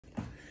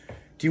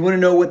Do you want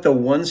to know what the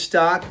one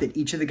stock that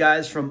each of the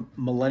guys from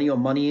Millennial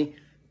Money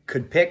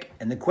could pick?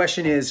 And the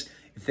question is,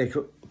 if they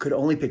could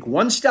only pick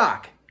one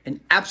stock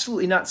and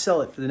absolutely not sell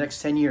it for the next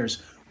 10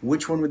 years,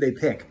 which one would they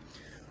pick?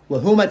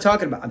 Well, who am I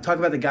talking about? I'm talking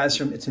about the guys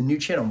from, it's a new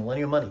channel,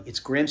 Millennial Money. It's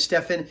Graham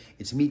Stephan,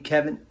 it's Meet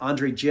Kevin,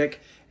 Andre Jick,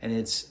 and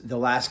it's the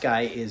last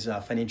guy is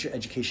Financial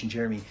Education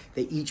Jeremy.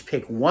 They each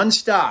pick one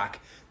stock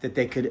that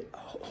they could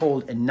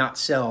hold and not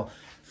sell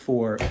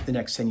for the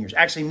next 10 years.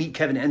 Actually, Meet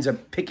Kevin ends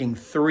up picking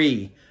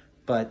 3,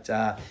 but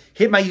I'm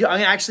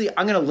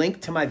gonna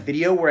link to my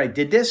video where I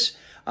did this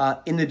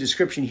in the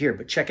description here,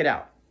 but check it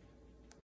out.